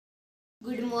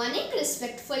Good morning,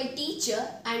 respectful teacher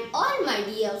and all my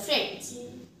dear friends.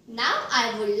 Now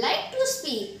I would like to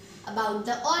speak about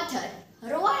the author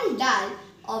Roald Dahl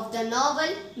of the novel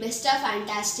Mr.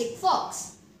 Fantastic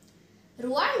Fox.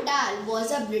 Roald Dahl was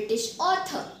a British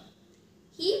author.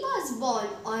 He was born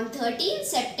on 13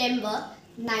 September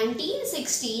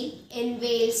 1916 in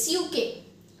Wales, UK.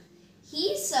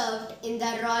 He served in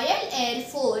the Royal Air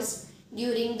Force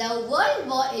during the World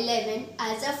War XI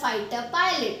as a fighter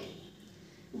pilot.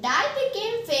 Dahl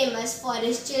became famous for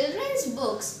his children's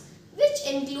books, which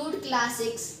include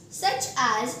classics such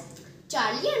as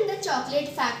Charlie and the Chocolate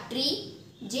Factory,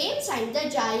 James and the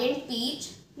Giant Peach,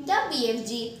 The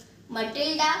BFG,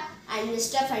 Matilda and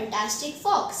Mr. Fantastic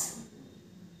Fox.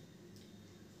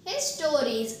 His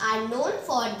stories are known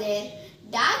for their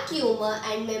dark humor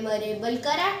and memorable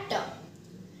character.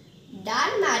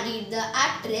 Dahl married the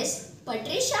actress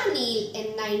Patricia Neal in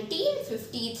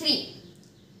 1953.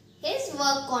 His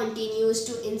work continues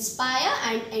to inspire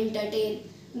and entertain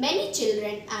many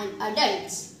children and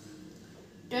adults.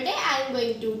 Today I am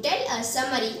going to tell a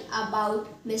summary about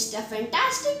Mr.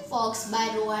 Fantastic Fox by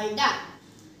Roald Dahl.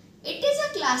 It is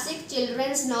a classic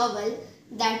children's novel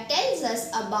that tells us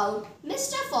about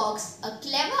Mr. Fox, a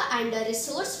clever and a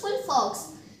resourceful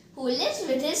fox who lives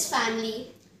with his family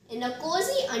in a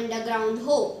cozy underground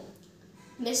home.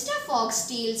 Mr. Fox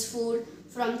steals food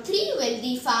from three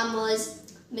wealthy farmers,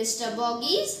 Mr.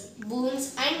 Boggies,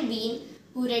 Boons and Bean,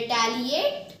 who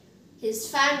retaliate his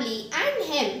family and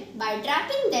him by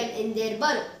trapping them in their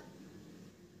burrow.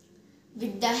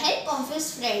 With the help of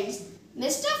his friends,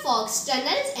 Mr. Fox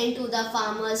tunnels into the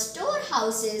farmers'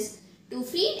 storehouses to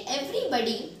feed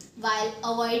everybody while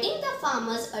avoiding the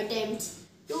farmers' attempts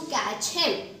to catch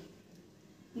him.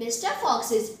 Mr.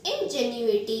 Fox's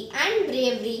ingenuity and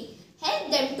bravery help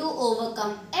them to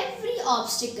overcome every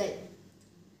obstacle.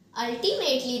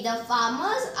 Ultimately, the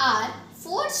farmers are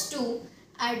forced to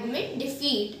admit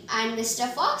defeat, and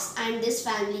Mr. Fox and his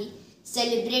family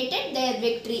celebrated their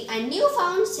victory and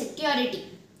newfound security.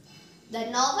 The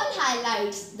novel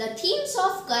highlights the themes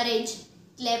of courage,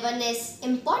 cleverness,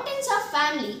 importance of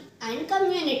family and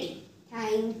community.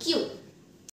 Thank you.